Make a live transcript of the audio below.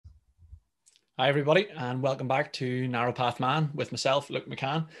Hi everybody, and welcome back to Narrow Path Man with myself, Luke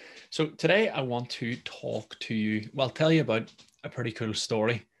McCann. So today I want to talk to you, tell you about a pretty cool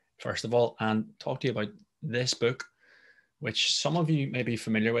story, first of all, and talk to you about this book, which some of you may be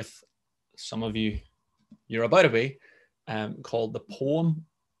familiar with, some of you're about to be, called The Poem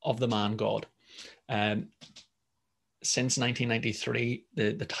of the Man God. Since 1993,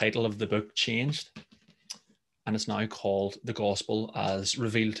 the title of the book changed, and it's now called The Gospel as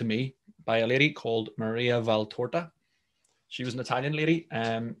Revealed to Me, by a lady called Maria Valtorta. She was an Italian lady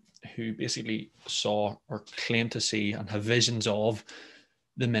who basically saw or claimed to see and have visions of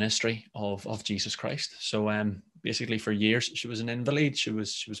the ministry of Jesus Christ. So basically for years, she was an invalid. She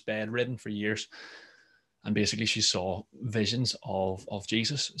was bedridden for years. And basically she saw visions of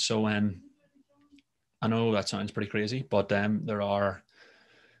Jesus. So I know that sounds pretty crazy, but there are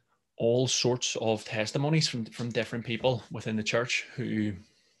all sorts of testimonies from different people within the church who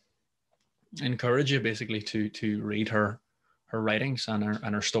encourage you basically to read her writings and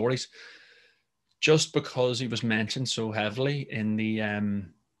her stories, just because he was mentioned so heavily in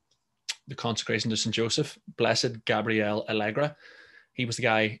the consecration to St. Joseph, Blessed Gabriel Allegra. He was the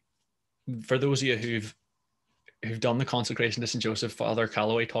guy, for those of you who've done the consecration to St. Joseph, Father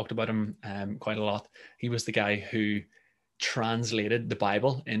Calloway talked about him quite a lot. He was the guy who translated the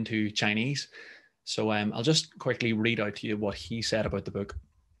Bible into Chinese. So I'll just quickly read out to you what he said about the book.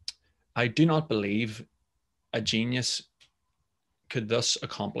 I do not believe a genius could thus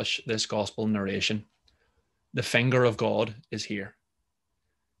accomplish this gospel narration. The finger of God is here.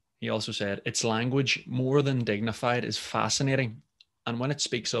 He also said, its language, more than dignified, is fascinating. And when it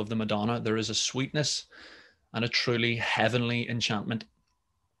speaks of the Madonna, there is a sweetness and a truly heavenly enchantment.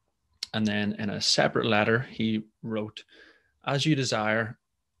 And then in a separate letter, he wrote, as you desire,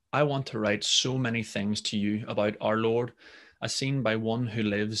 I want to write so many things to you about our Lord, as seen by one who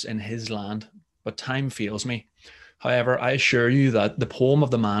lives in his land, but time fails me. However, I assure you that the poem of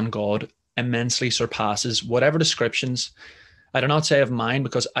the man God immensely surpasses whatever descriptions, I do not say of mine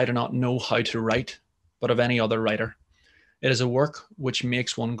because I do not know how to write, but of any other writer. It is a work which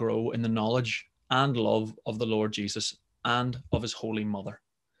makes one grow in the knowledge and love of the Lord Jesus and of his Holy Mother.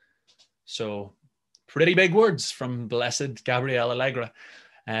 So, pretty big words from Blessed Gabriel Allegra.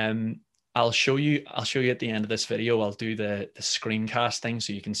 I'll show you at the end of this video. I'll do the screencast thing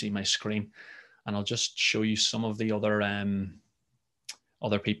so you can see my screen, and I'll just show you some of the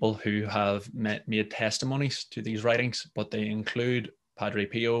other people who have made testimonies to these writings, but they include Padre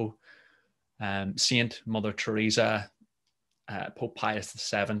Pio, Saint Mother Teresa, Pope Pius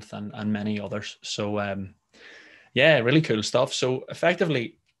XII, and many others. So yeah, really cool stuff. So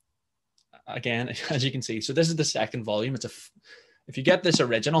effectively, again, as you can see, so this is the second volume. If you get this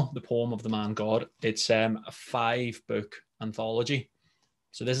original, The Poem of the Man God, it's a 5-book anthology.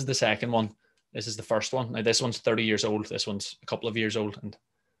 So this is the second one. This is the first one. Now this one's 30 years old. This one's a couple of years old. And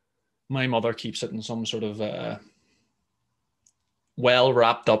my mother keeps it in some sort of well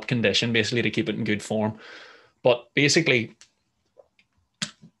wrapped up condition, basically to keep it in good form. But basically,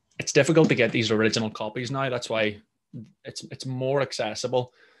 it's difficult to get these original copies now. That's why it's more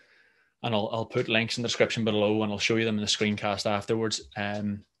accessible. And I'll put links in the description below, and I'll show you them in the screencast afterwards.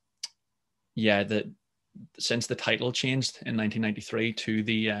 Since the title changed in 1993 to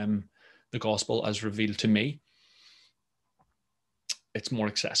the Gospel as Revealed to Me, it's more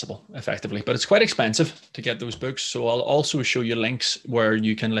accessible effectively, but it's quite expensive to get those books. So I'll also show you links where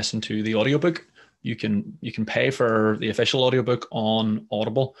you can listen to the audiobook. You can pay for the official audiobook on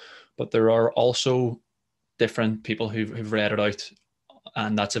Audible, but there are also different people who've read it out,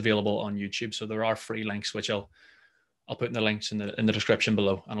 and that's available on YouTube. So there are free links, which I'll put in the links in the description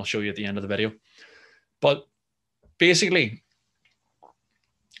below, and I'll show you at the end of the video. But basically,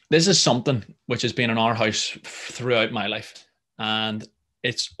 this is something which has been in our house throughout my life, and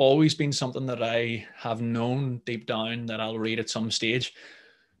it's always been something that I have known deep down that I'll read at some stage.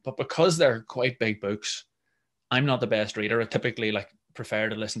 But because they're quite big books, I'm not the best reader. I typically prefer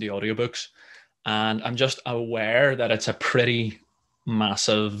to listen to audiobooks, and I'm just aware that it's a pretty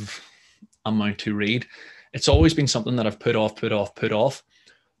massive amount to read. It's always been something that I've put off.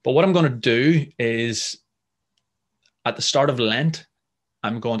 But what I'm going to do is, at the start of Lent,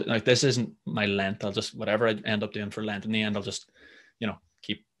 I'm going to, this isn't my Lent. I'll just, whatever I end up doing for Lent in the end, I'll just,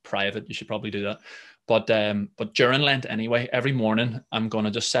 keep private. You should probably do that. But during Lent anyway, every morning I'm going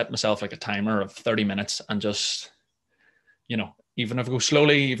to just set myself a timer of 30 minutes and just, even if I go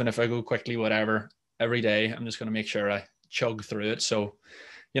slowly, even if I go quickly, whatever, every day, I'm just going to make sure I chug through it. So,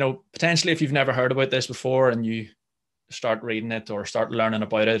 potentially if you've never heard about this before and you start reading it or start learning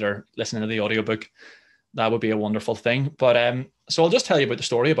about it or listening to the audiobook, that would be a wonderful thing. But so I'll just tell you about the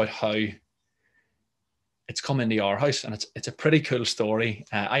story about how it's come into our house, and it's a pretty cool story.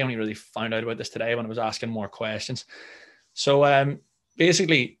 I only really found out about this today when I was asking more questions. So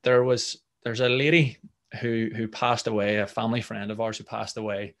basically, there's a lady who passed away, a family friend of ours who passed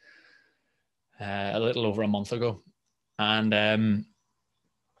away a little over a month ago, and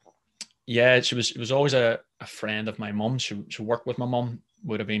yeah, she was always a friend of my mum. She worked with my mum.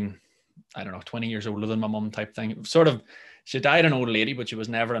 Would have been, I don't know, 20 years older than my mum type thing. Sort of, she died an old lady, but she was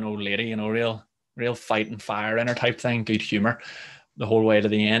never an old lady. You know, real fight and fire in her type thing. Good humor the whole way to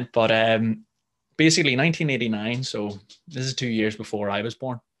the end. But basically, 1989. So this is 2 years before I was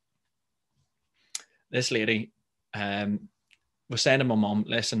born. This lady was saying to my mum,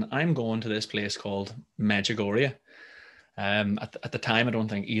 "Listen, I'm going to this place called Medjugorje." At the time, I don't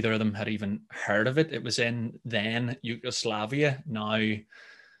think either of them had even heard of it. It was in then Yugoslavia, now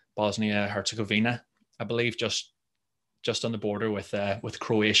Bosnia Herzegovina, I believe, just on the border with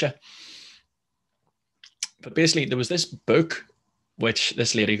Croatia. But basically, there was this book which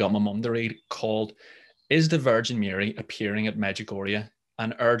this lady got my mum to read called "Is the Virgin Mary Appearing at Medjugorje?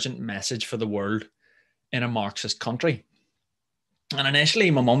 An Urgent Message for the World in a Marxist Country." And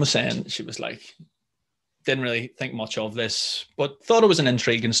initially, my mum was saying, she was like, didn't really think much of this, but thought it was an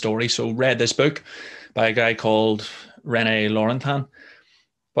intriguing story. So read this book by a guy called René Laurentin.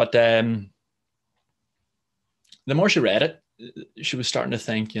 But the more she read it, she was starting to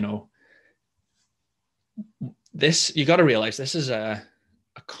think, you know, this, you got to realize this is a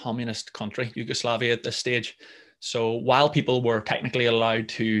communist country, Yugoslavia at this stage. So while people were technically allowed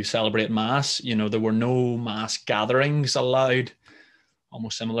to celebrate Mass, you know, there were no mass gatherings allowed,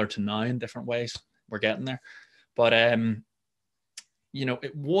 almost similar to now in different ways. We're getting there. But, you know,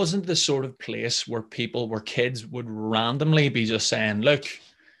 it wasn't the sort of place where kids would randomly be just saying, look,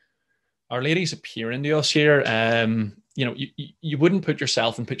 Our Lady's appearing to us here. You know, you wouldn't put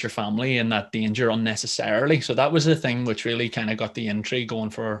yourself and put your family in that danger unnecessarily. So that was the thing which really kind of got the intrigue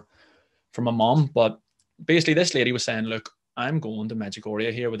going for my mom. But basically this lady was saying, look, I'm going to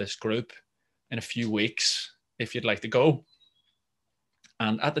Medjugorje here with this group in a few weeks if you'd like to go.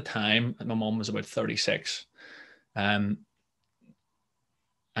 And at the time, my mom was about 36. I'm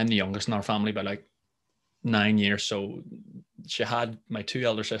the youngest in our family by like 9 years. So she had my two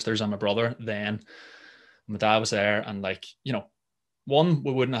elder sisters and my brother then. My dad was there, and like, you know, one,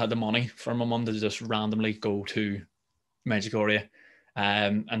 we wouldn't have had the money for my mum to just randomly go to Medjugorje.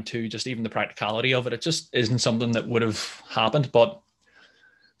 And two, just even the practicality of it, it just isn't something that would have happened. But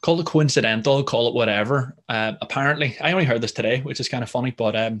call it coincidental, call it whatever. Apparently, I only heard this today, which is kind of funny,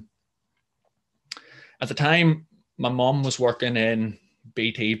 but at the time, my mom was working in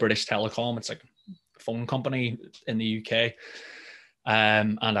BT, British Telecom. It's like a phone company in the UK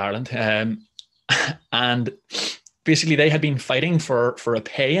and Ireland. And basically, they had been fighting for a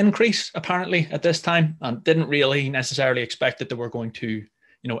pay increase, apparently, at this time, and didn't really necessarily expect that they were going to,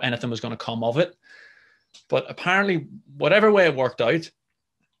 you know, anything was going to come of it. But apparently, whatever way it worked out,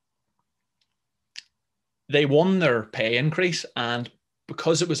 they won their pay increase, and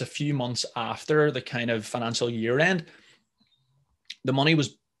because it was a few months after the kind of financial year end, the money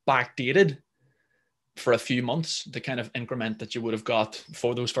was backdated for a few months. The kind of increment that you would have got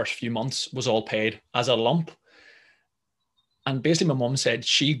for those first few months was all paid as a lump. And basically my mum said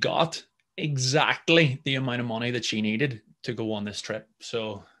she got exactly the amount of money that she needed to go on this trip.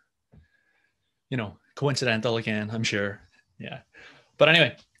 So, you know, coincidental again, I'm sure. Yeah. But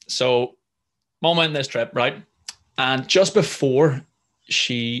anyway, so mom went on this trip, right? And just before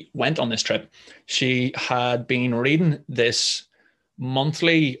she went on this trip, she had been reading this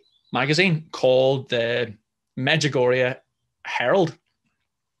monthly magazine called the Medjugorje Herald.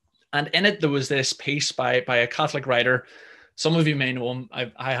 And in it, there was this piece by a Catholic writer. Some of you may know him.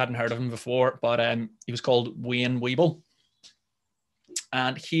 I hadn't heard of him before, but he was called Wayne Weeble.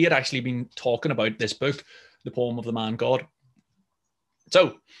 And he had actually been talking about this book, The Poem of the Man God.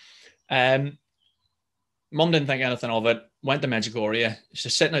 So, Mum didn't think anything of it, went to Medjugorje.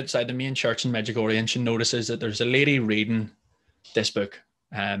 She's sitting outside the main church in Medjugorje, and she notices that there's a lady reading this book,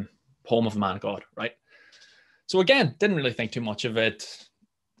 Poem of the Man God, right? So again, didn't really think too much of it,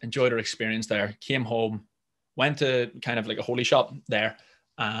 enjoyed her experience there, came home, went to kind of like a holy shop there,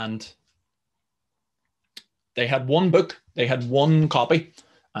 and they had one book, they had one copy,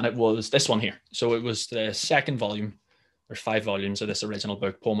 and it was this one here. So it was the second volume. There's 5 volumes of this original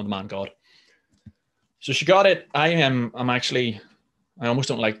book, Poem of the Man God. So she got it. I almost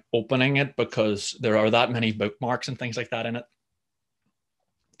don't like opening it because there are that many bookmarks and things like that in it.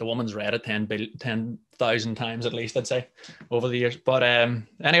 The woman's read it 10,000 times at least, I'd say, over the years. But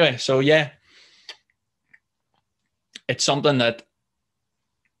anyway, so yeah, it's something that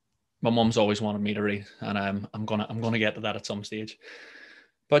my mum's always wanted me to read, and I'm gonna get to that at some stage.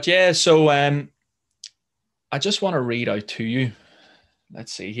 But yeah, so I just want to read out to you.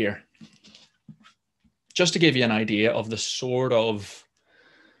 Let's see here, just to give you an idea of the sort of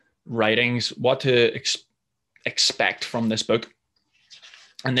writings, what to expect from this book.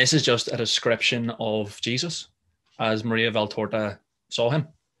 And this is just a description of Jesus as Maria Valtorta saw him.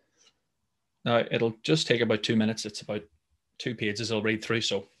 Now, it'll just take about 2 minutes. It's about 2 pages I'll read through,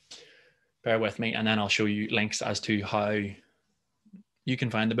 so bear with me, and then I'll show you links as to how you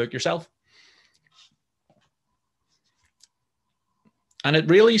can find the book yourself. And it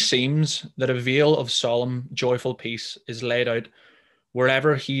really seems that a veil of solemn, joyful peace is laid out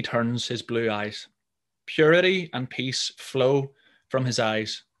wherever he turns his blue eyes. Purity and peace flow from his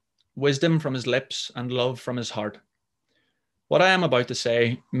eyes, wisdom from his lips, and love from his heart. What I am about to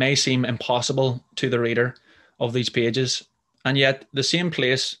say may seem impossible to the reader of these pages, and yet the same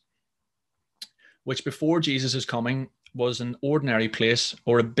place which before Jesus' coming was an ordinary place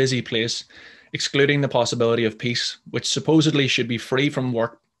or a busy place, excluding the possibility of peace, which supposedly should be free from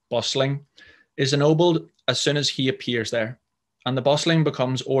work, bustling, is ennobled as soon as he appears there, and the bustling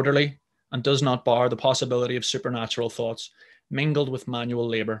becomes orderly and does not bar the possibility of supernatural thoughts mingled with manual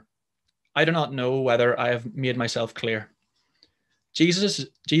labor. I do not know whether I have made myself clear.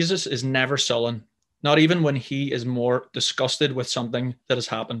 Jesus is never sullen, not even when he is more disgusted with something that has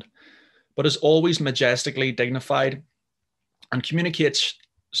happened, but is always majestically dignified and communicates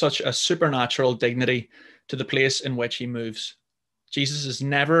such a supernatural dignity to the place in which he moves. Jesus is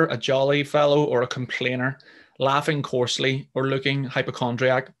never a jolly fellow or a complainer, laughing coarsely or looking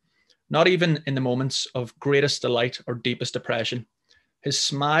hypochondriac, not even in the moments of greatest delight or deepest depression. His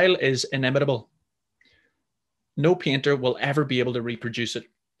smile is inimitable. No painter will ever be able to reproduce it.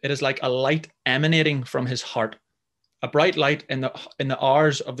 It is like a light emanating from his heart, a bright light in the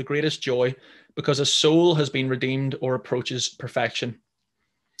hours of the greatest joy, because a soul has been redeemed or approaches perfection.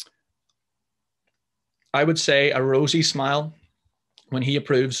 I would say a rosy smile when he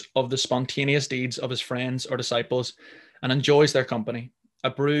approves of the spontaneous deeds of his friends or disciples and enjoys their company. A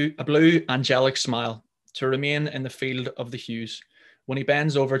blue angelic smile to remain in the field of the hues when he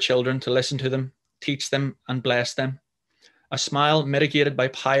bends over children to listen to them, teach them, and bless them. A smile mitigated by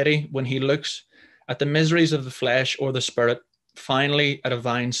piety when he looks at the miseries of the flesh or the spirit. Finally, a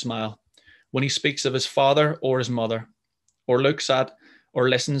divine smile when he speaks of his father or his mother, or looks at or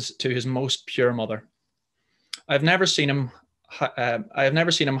listens to his most pure mother. I have never seen him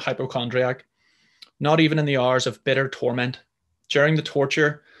hypochondriac, not even in the hours of bitter torment, during the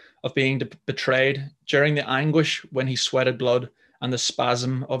torture of being betrayed, during the anguish when he sweated blood and the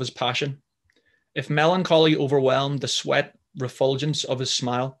spasm of his passion. If melancholy overwhelmed the sweat refulgence of his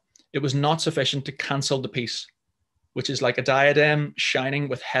smile, it was not sufficient to cancel the peace, which is like a diadem shining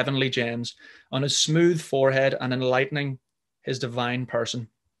with heavenly gems on his smooth forehead and enlightening his divine person.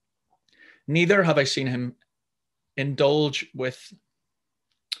 Neither have I seen him indulge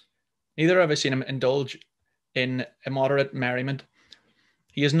in immoderate merriment.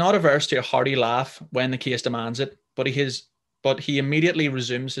 He is not averse to a hearty laugh when the case demands it, but he immediately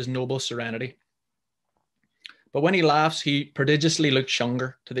resumes his noble serenity. But when he laughs, he prodigiously looks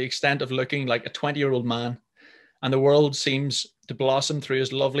younger, to the extent of looking like a 20-year-old man, and the world seems to blossom through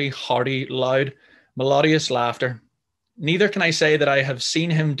his lovely, hearty, loud, melodious laughter. Neither can I say that I have seen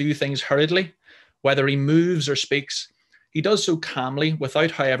him do things hurriedly. Whether he moves or speaks, he does so calmly,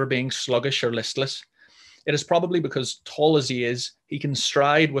 without, however, being sluggish or listless. It is probably because, tall as he is, he can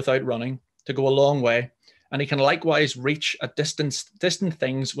stride without running, to go a long way, and he can likewise reach at distant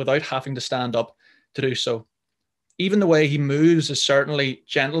things without having to stand up to do so. Even the way he moves is certainly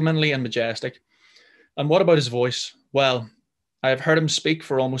gentlemanly and majestic. And what about his voice? Well, I have heard him speak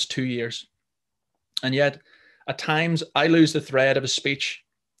for almost 2 years. And yet, at times, I lose the thread of his speech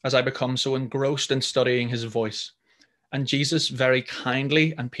as I become so engrossed in studying his voice. And Jesus very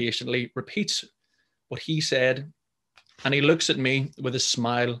kindly and patiently repeats what he said, and he looks at me with a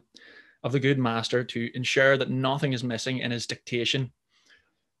smile of the good master to ensure that nothing is missing in his dictation,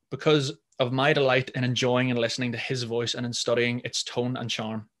 because of my delight in enjoying and listening to his voice and in studying its tone and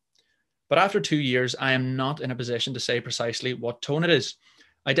charm. But after 2 years, I am not in a position to say precisely what tone it is.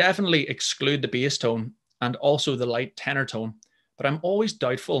 I definitely exclude the bass tone and also the light tenor tone, but I'm always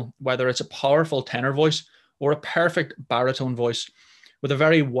doubtful whether it's a powerful tenor voice or a perfect baritone voice with a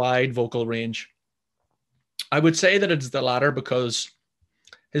very wide vocal range. I would say that it's the latter, because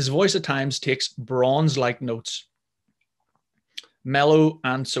his voice at times takes bronze-like notes, mellow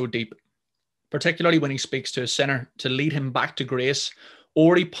and so deep, particularly when he speaks to a sinner to lead him back to grace,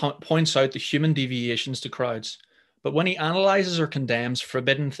 or he points out the human deviations to crowds. But when he analyzes or condemns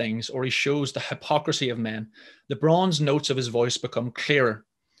forbidden things, or he shows the hypocrisy of men, the bronze notes of his voice become clearer,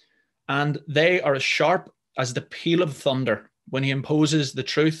 and they are as sharp as the peal of thunder when he imposes the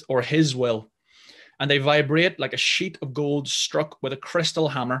truth or his will, and they vibrate like a sheet of gold struck with a crystal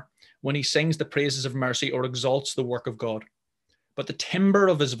hammer when he sings the praises of mercy or exalts the work of God. But the timbre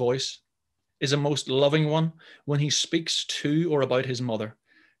of his voice is a most loving one when he speaks to or about his mother.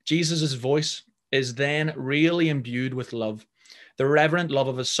 Jesus' voice is then really imbued with love, the reverent love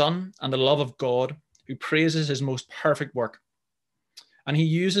of his Son and the love of God, who praises his most perfect work. And he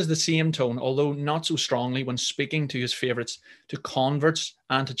uses the same tone, although not so strongly, when speaking to his favorites, to converts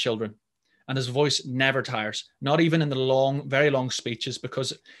and to children. And his voice never tires, not even in the long, very long speeches,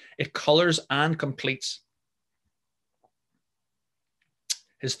 because it colors and completes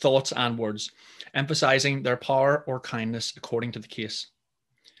his thoughts and words, emphasizing their power or kindness according to the case.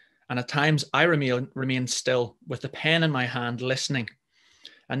 And at times I remain still with the pen in my hand, listening,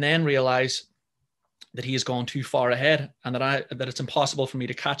 and then realize that he has gone too far ahead and that it's impossible for me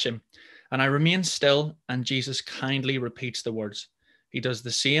to catch him. And I remain still, and Jesus kindly repeats the words. He does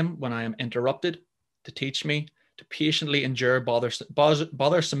the same when I am interrupted, to teach me to patiently endure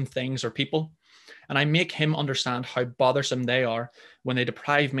bothersome things or people. And I make him understand how bothersome they are when they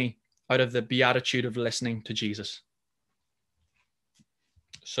deprive me out of the beatitude of listening to Jesus.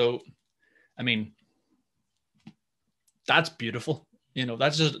 So, I mean, that's beautiful. You know,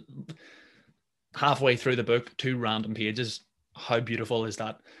 that's just halfway through the book, 2 random pages. How beautiful is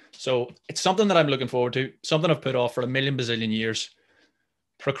that? So it's something that I'm looking forward to, something I've put off for a million bazillion years.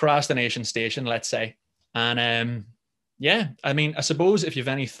 Procrastination station, let's say. And yeah, I mean, I suppose if you have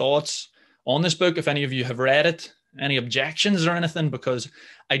any thoughts on this book, if any of you have read it, any objections or anything, because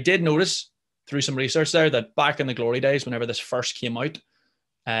I did notice through some research there that back in the glory days, whenever this first came out,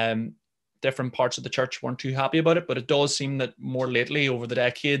 different parts of the church weren't too happy about it, but it does seem that more lately, over the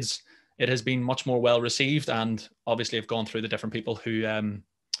decades, it has been much more well received, and obviously I've gone through the different people who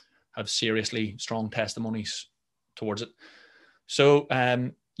have seriously strong testimonies towards it. So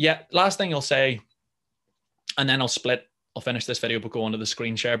yeah, last thing I'll say, and then I'll finish this video but go on to the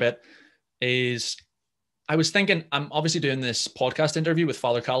screen share bit, is I was thinking, I'm obviously doing this podcast interview with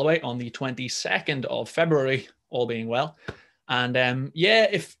Father Calloway on the 22nd of February, all being well. And yeah,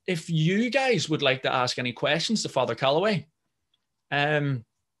 if you guys would like to ask any questions to Father Calloway, that'd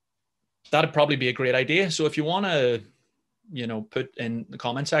probably be a great idea. So if you want to, you know, put in the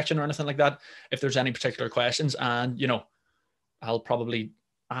comment section or anything like that, if there's any particular questions, and, you know, I'll probably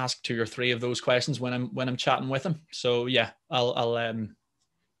ask 2 or 3 of those questions when I'm chatting with him. So yeah, I'll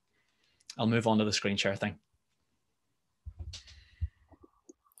move on to the screen share thing.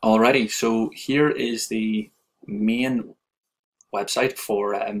 Alrighty, so here is the main website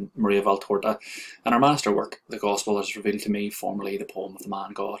for Maria Valtorta and her masterwork, The Gospel as Revealed to Me, formerly The Poem of the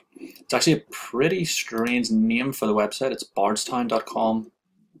Man God. It's actually a pretty strange name for the website. It's bardstown.com,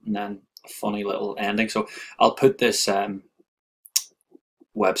 and then a funny little ending. So I'll put this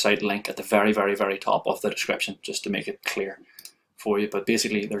website link at the very, very, very top of the description, just to make it clear for you. But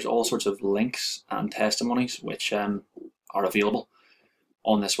basically, there's all sorts of links and testimonies which are available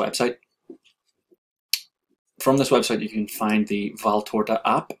on this website. From this website, you can find the Valtorta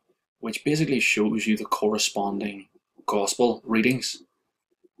app, which basically shows you the corresponding gospel readings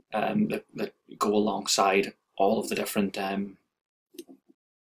that go alongside all of the different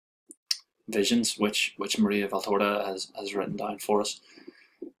visions which Maria Valtorta has written down for us.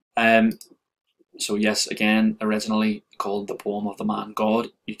 So yes, again, originally called The Poem of the Man God.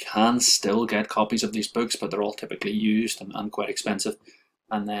 You can still get copies of these books, but they're all typically used and quite expensive.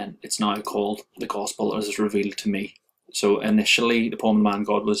 And then it's now called The Gospel as Revealed to Me. So initially, The Poem of the Man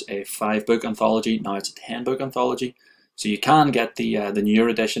God was a 5-book anthology. Now it's a 10-book anthology. So you can get the newer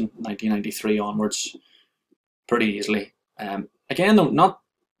edition, 1993 onwards, pretty easily. Again, though,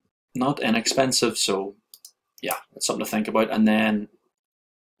 not inexpensive. So yeah, it's something to think about. And then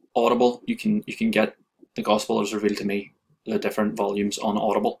Audible, you can get The Gospel as Revealed to Me, the different volumes on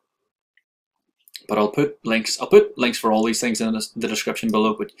Audible. But I'll put links for all these things in the description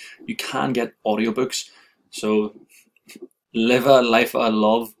below, but you can get audiobooks. So Live a Life I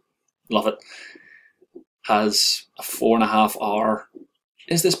Love it, has a 4.5 hour.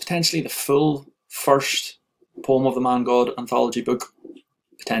 Is this potentially the full first Poem of the Man God anthology book?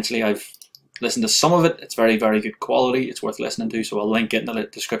 Potentially. I've listened to some of it. It's very, very good quality. It's worth listening to, so I'll link it in the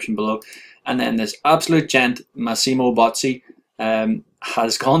description below. And then this absolute gent, Massimo Bozzi,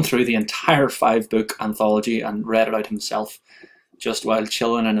 has gone through the entire 5-book anthology and read it out himself just while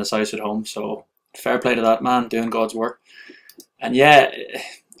chilling in his house at home. So fair play to that man, doing God's work. And yeah,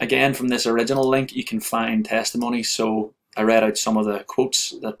 Again, from this original link, you can find testimonies. So I read out some of the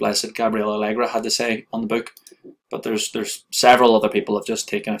quotes that Blessed Gabriel Allegra had to say on the book, but there's several other people. I've just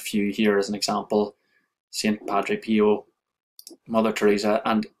taken a few here as an example. Saint Padre Pio, Mother Teresa,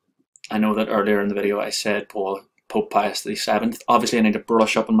 and I know that earlier in the video I said Pope Pius XII. Obviously I need to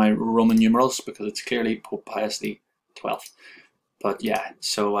brush up on my Roman numerals because it's clearly Pope Pius XII. But yeah,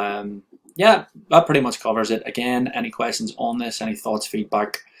 so yeah, that pretty much covers it. Again, any questions on this, any thoughts,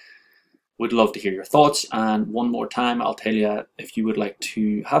 feedback, would love to hear your thoughts. And one more time, I'll tell you, if you would like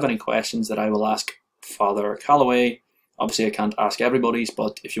to have any questions that I will ask Father Calloway, obviously I can't ask everybody's,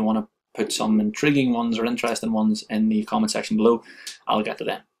 but if you want to put some intriguing ones or interesting ones in the comment section below, I'll get to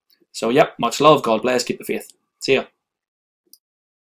them. So yep, much love, God bless, keep the faith. See ya.